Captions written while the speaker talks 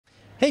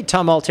Hey,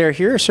 Tom Malterre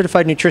here,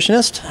 certified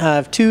nutritionist. I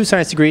have 2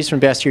 science degrees from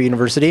Bastyr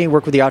University. I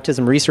work with the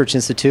Autism Research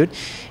Institute,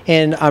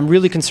 and I'm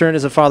really concerned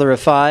as a father of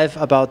 5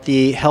 about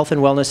the health and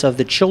wellness of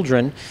the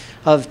children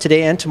of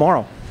today and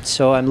tomorrow.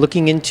 So I'm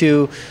looking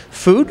into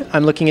food,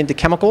 I'm looking into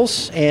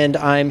chemicals, and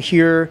I'm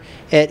here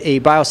at a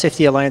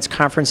Biosafety Alliance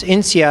conference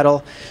in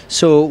Seattle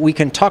so we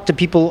can talk to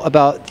people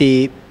about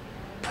the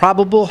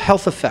probable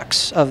health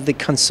effects of the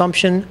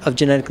consumption of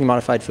genetically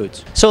modified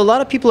foods. So a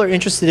lot of people are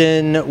interested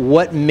in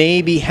what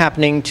may be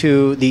happening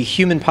to the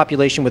human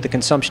population with the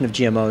consumption of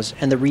GMOs,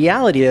 and the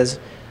reality is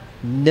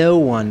no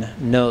one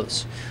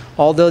knows.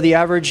 Although the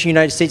average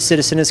United States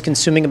citizen is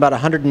consuming about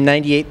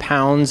 198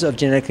 pounds of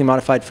genetically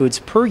modified foods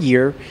per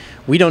year,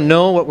 we don't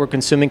know what we're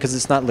consuming because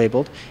it's not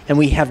labeled, and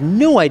we have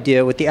no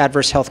idea what the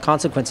adverse health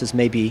consequences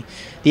may be.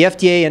 The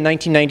FDA in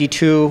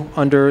 1992,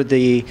 under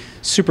the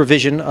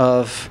supervision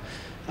of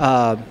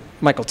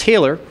Michael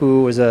Taylor,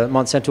 who was a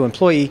Monsanto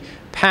employee,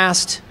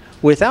 passed,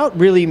 without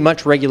really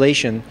much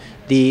regulation,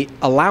 the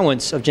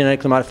allowance of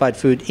genetically modified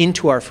food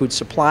into our food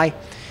supply.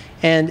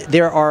 And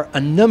there are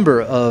a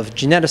number of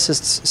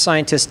geneticists,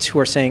 scientists who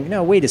are saying,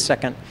 no, wait a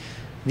second,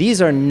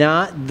 these are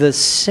not the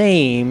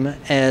same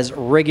as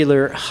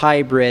regular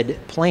hybrid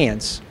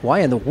plants. Why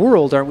in the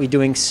world aren't we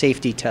doing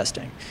safety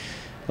testing?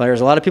 There's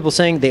a lot of people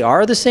saying they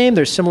are the same,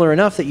 they're similar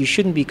enough that you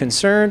shouldn't be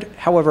concerned.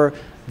 However,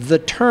 the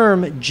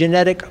term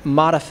genetic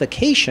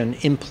modification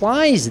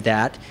implies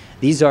that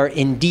these are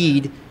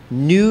indeed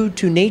new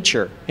to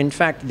nature. In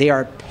fact, they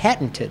are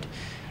patented.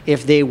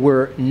 If they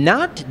were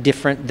not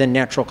different than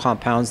natural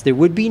compounds, there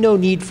would be no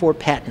need for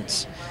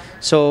patents.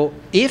 So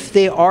if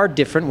they are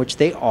different, which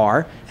they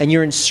are, and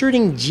you're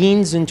inserting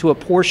genes into a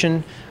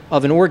portion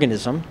of an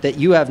organism that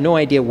you have no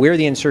idea where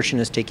the insertion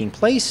is taking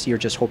place, you're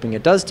just hoping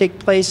it does take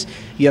place,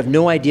 you have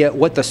no idea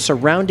what the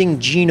surrounding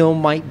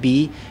genome might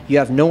be, you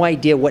have no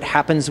idea what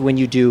happens when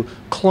you do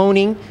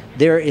cloning,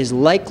 there is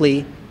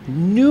likely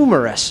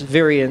numerous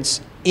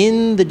variants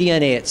in the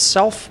DNA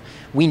itself.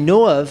 We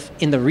know of,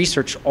 in the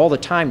research all the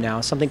time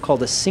now, something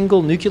called a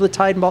single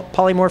nucleotide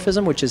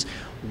polymorphism, which is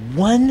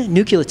one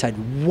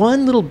nucleotide,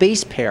 one little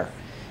base pair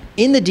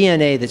in the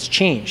DNA that's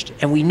changed.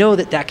 And we know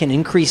that that can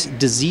increase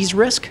disease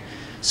risk.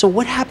 So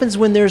what happens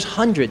when there's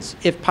hundreds,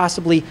 if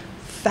possibly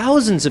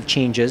thousands of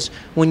changes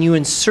when you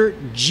insert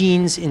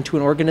genes into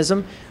an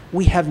organism?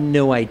 We have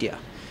no idea.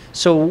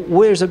 So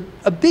there's a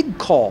big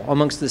call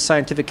amongst the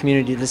scientific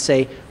community to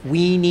say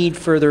we need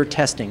further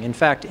testing. In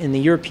fact, in the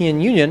European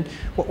Union,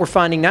 what we're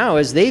finding now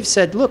is they've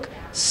said, look,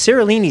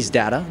 Seralini's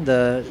data,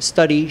 the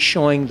study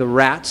showing the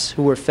rats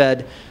who were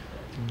fed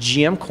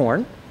GM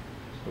corn,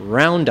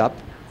 Roundup,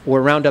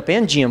 or Roundup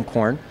and GM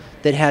corn,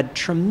 that had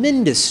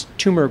tremendous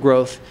tumor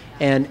growth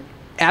and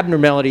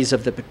abnormalities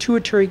of the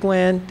pituitary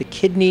gland, the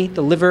kidney,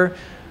 the liver.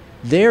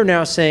 They're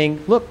now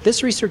saying, look,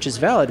 this research is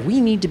valid.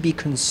 We need to be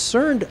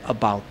concerned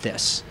about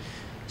this.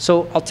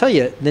 So I'll tell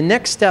you, the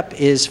next step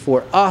is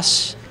for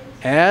us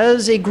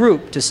as a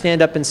group to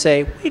stand up and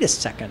say, wait a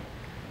second,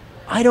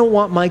 I don't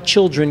want my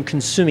children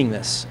consuming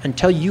this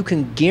until you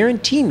can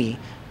guarantee me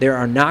there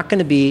are not going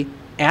to be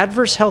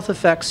adverse health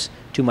effects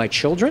to my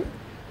children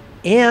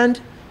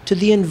and to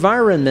the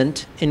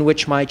environment in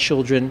which my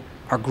children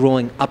are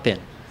growing up in.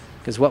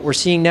 Because what we're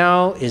seeing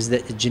now is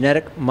that the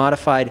genetic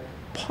modified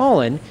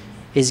pollen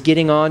is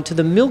getting on to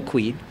the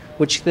milkweed,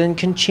 which then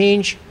can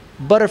change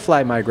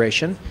butterfly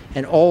migration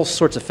and all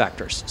sorts of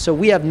factors. So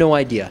we have no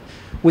idea.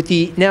 With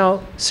the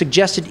now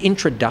suggested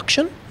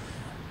introduction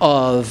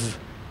of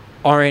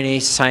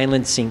RNA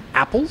silencing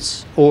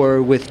apples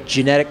or with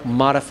genetic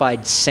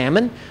modified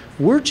salmon,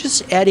 we're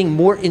just adding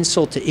more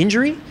insult to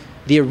injury.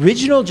 The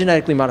original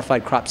genetically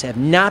modified crops have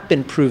not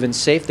been proven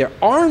safe. There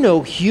are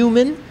no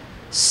human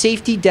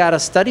safety data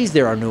studies.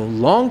 There are no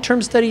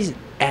long-term studies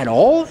at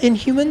all in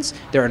humans.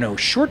 There are no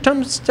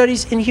short-term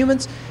studies in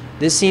humans.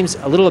 This seems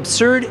a little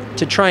absurd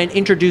to try and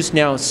introduce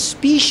now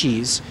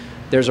species.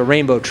 There's a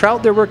rainbow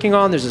trout they're working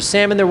on. There's a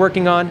salmon they're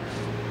working on.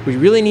 We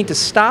really need to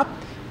stop,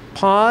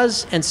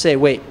 pause, and say,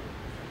 wait,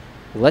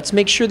 let's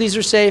make sure these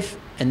are safe,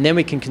 and then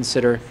we can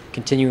consider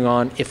continuing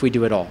on if we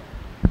do it all.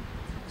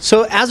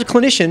 So as a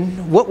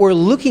clinician, what we're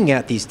looking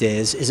at these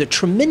days is a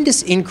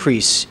tremendous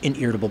increase in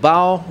irritable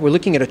bowel. We're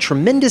looking at a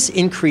tremendous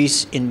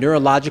increase in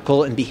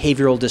neurological and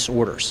behavioral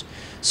disorders.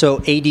 So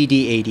ADD,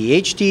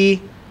 ADHD,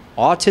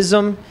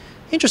 autism.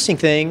 Interesting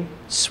thing,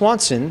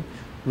 Swanson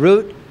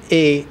wrote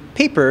a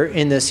paper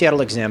in the Seattle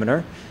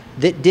Examiner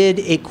that did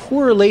a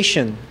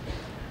correlation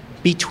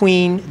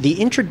between the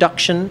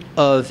introduction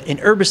of an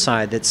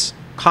herbicide that's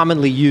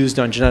commonly used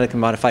on genetically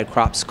modified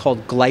crops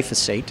called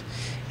glyphosate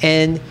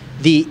and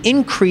the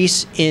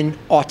increase in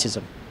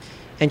autism.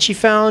 And she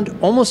found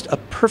almost a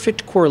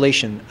perfect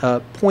correlation,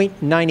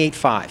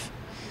 0.985.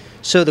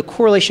 So the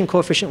correlation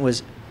coefficient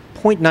was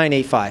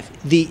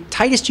 0.985. The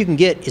tightest you can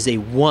get is a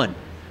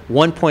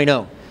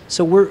 1.0.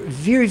 So we're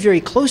very,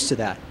 very close to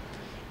that.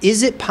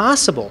 Is it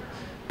possible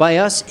by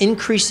us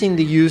increasing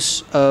the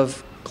use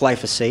of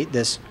glyphosate,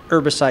 this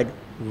herbicide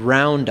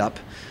Roundup,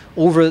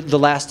 over the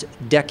last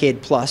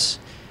decade plus,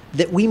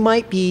 that we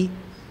might be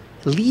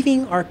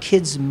leaving our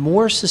kids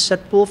more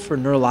susceptible for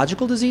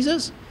neurological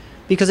diseases?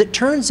 Because it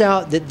turns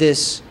out that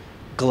this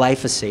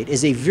glyphosate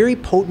is a very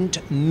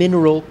potent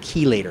mineral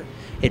chelator.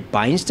 It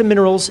binds to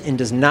minerals and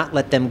does not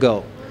let them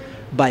go.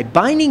 By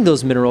binding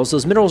those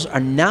minerals are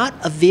not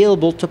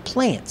available to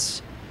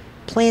plants.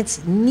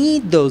 Plants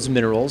need those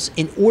minerals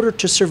in order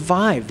to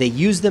survive. They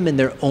use them in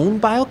their own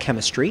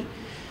biochemistry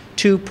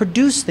to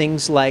produce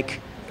things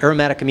like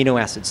aromatic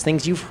amino acids,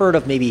 things you've heard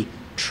of, maybe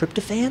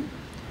tryptophan.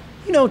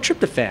 You know,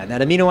 tryptophan,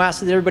 that amino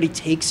acid that everybody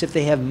takes if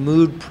they have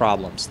mood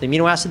problems, the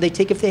amino acid they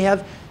take if they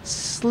have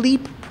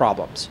sleep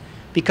problems.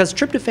 Because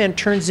tryptophan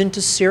turns into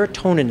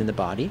serotonin in the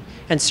body,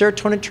 and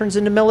serotonin turns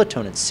into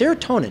melatonin.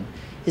 Serotonin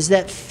is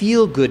that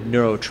feel-good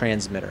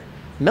neurotransmitter.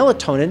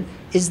 Melatonin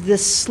is the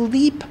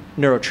sleep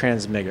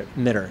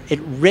neurotransmitter. It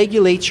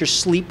regulates your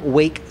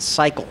sleep-wake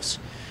cycles.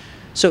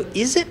 So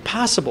is it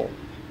possible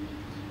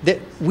that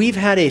we've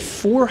had a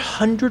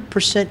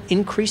 400%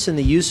 increase in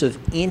the use of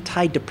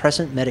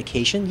antidepressant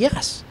medication?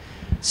 Yes.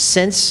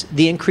 Since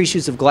the increased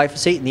use of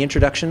glyphosate and the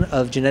introduction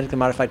of genetically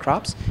modified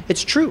crops,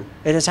 it's true.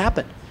 It has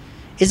happened.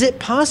 Is it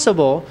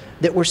possible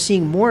that we're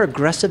seeing more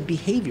aggressive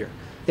behavior,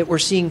 that we're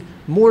seeing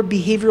more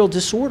behavioral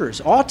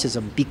disorders,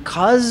 autism,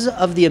 because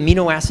of the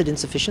amino acid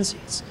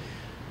insufficiencies?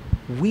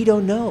 We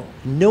don't know.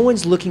 No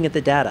one's looking at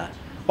the data.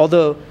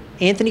 Although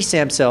Anthony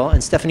Samsel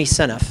and Stephanie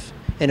Seneff,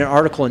 in an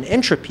article in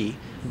Entropy,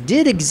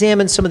 did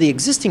examine some of the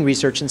existing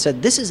research and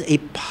said this is a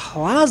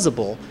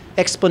plausible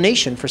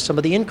explanation for some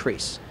of the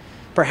increase.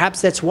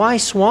 Perhaps that's why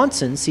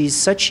Swanson sees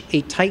such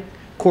a tight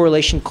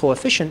correlation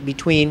coefficient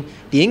between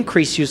the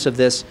increased use of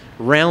this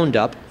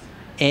Roundup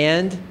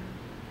and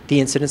the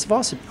incidence of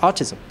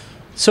autism.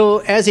 So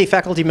as a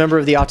faculty member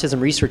of the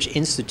Autism Research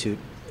Institute,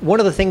 one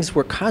of the things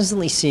we're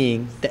constantly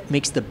seeing that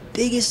makes the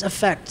biggest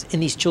effect in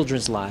these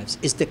children's lives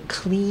is to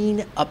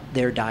clean up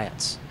their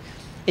diets.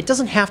 It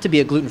doesn't have to be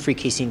a gluten-free,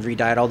 casein-free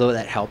diet, although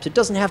that helps. It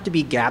doesn't have to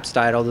be GAPS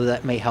diet, although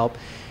that may help.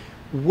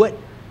 What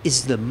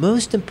is the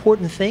most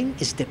important thing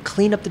is to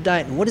clean up the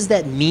diet. And what does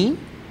that mean?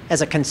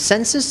 As a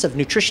consensus of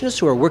nutritionists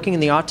who are working in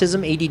the autism,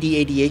 ADD,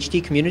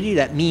 ADHD community,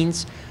 that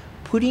means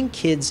putting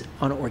kids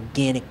on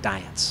organic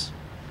diets,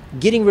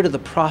 getting rid of the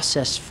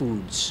processed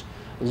foods,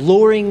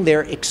 lowering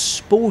their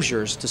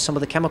exposures to some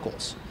of the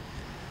chemicals.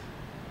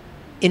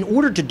 In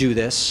order to do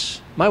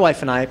this, my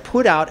wife and I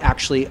put out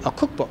actually a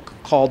cookbook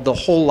called the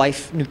Whole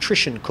Life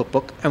Nutrition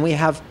Cookbook, and we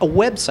have a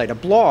website, a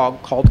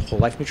blog called Whole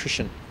Life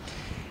Nutrition.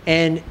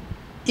 And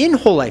in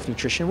Whole Life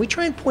Nutrition, we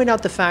try and point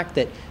out the fact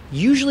that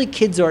usually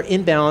kids are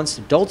imbalanced,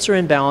 adults are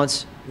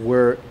imbalanced,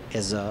 we're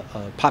as a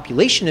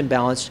population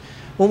imbalanced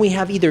when we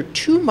have either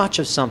too much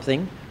of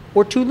something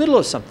or too little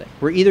of something.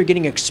 We're either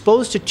getting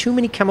exposed to too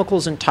many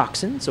chemicals and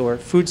toxins or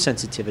food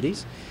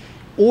sensitivities,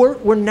 or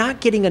we're not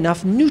getting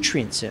enough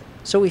nutrients in.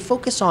 So we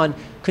focus on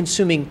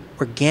consuming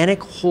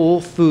organic whole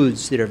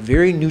foods that are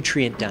very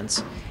nutrient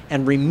dense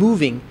and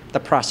removing the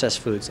processed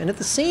foods, and at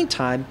the same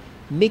time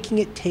making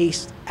it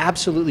taste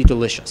absolutely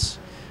delicious.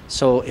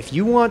 So if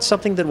you want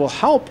something that will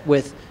help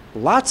with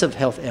lots of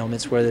health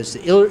ailments, whether it's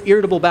the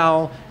irritable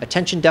bowel,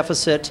 attention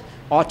deficit,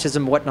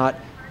 autism, whatnot,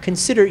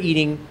 consider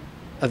eating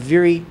a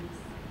very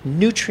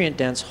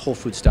nutrient-dense whole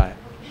foods diet.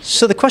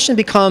 So the question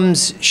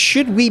becomes,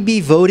 should we be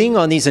voting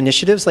on these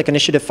initiatives like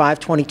Initiative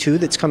 522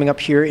 that's coming up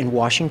here in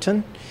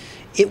Washington?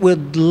 It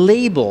would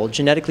label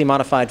genetically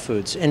modified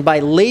foods. And by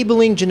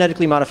labeling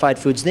genetically modified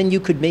foods, then you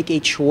could make a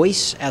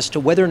choice as to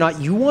whether or not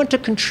you want to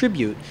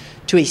contribute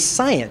to a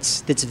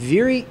science that's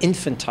very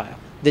infantile,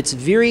 that's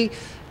very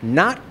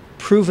not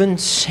proven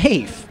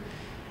safe.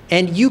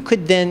 And you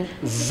could then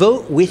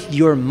vote with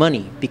your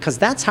money, because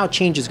that's how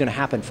change is going to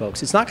happen,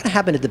 folks. It's not going to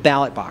happen at the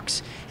ballot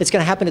box. It's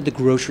going to happen at the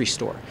grocery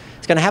store.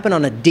 It's going to happen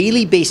on a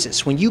daily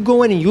basis. When you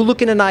go in and you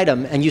look at an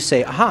item and you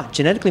say, aha,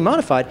 genetically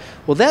modified,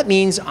 well, that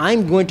means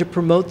I'm going to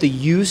promote the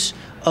use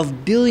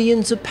of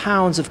billions of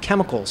pounds of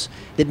chemicals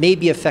that may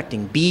be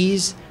affecting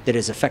bees, that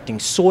is affecting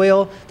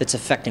soil, that's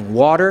affecting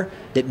water,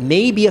 that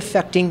may be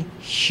affecting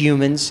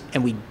humans,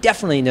 and we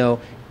definitely know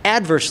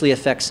adversely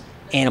affects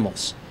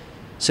animals.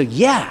 So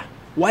yeah,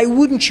 why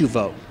wouldn't you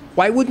vote?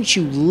 Why wouldn't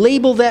you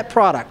label that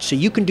product so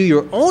you can do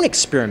your own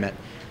experiment,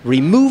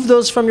 remove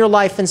those from your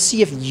life, and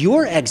see if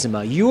your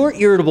eczema, your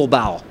irritable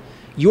bowel,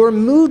 your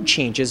mood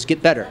changes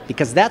get better?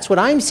 Because that's what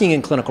I'm seeing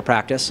in clinical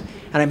practice,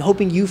 and I'm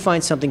hoping you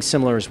find something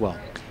similar as well.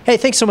 Hey,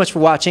 thanks so much for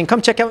watching.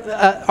 Come check out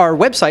our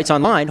websites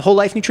online,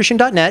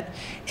 wholelifenutrition.net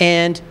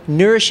and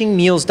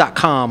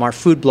nourishingmeals.com, our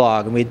food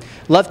blog. And we'd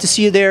love to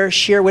see you there,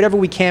 share whatever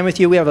we can with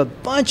you. We have a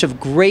bunch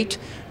of great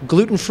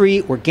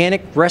gluten-free,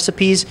 organic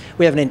recipes.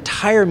 We have an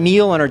entire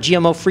meal on our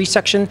GMO-free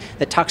section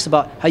that talks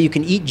about how you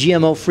can eat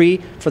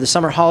GMO-free for the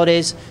summer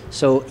holidays.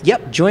 So,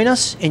 yep, join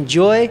us,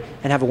 enjoy,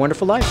 and have a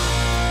wonderful life.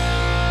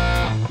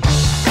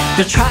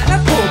 They're trying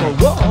to pull the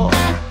wool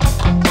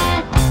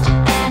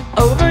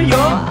over your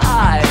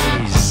eyes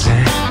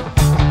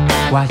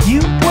while you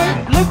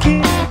weren't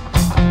looking.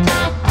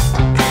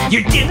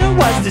 Your dinner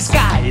was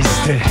disguised.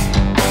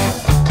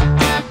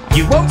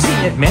 You won't see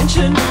it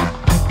mentioned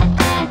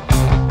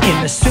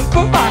in the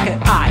supermarket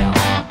aisle.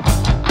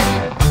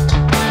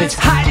 It's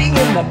hiding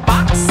in the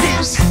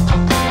boxes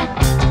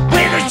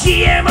where the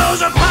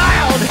GMOs are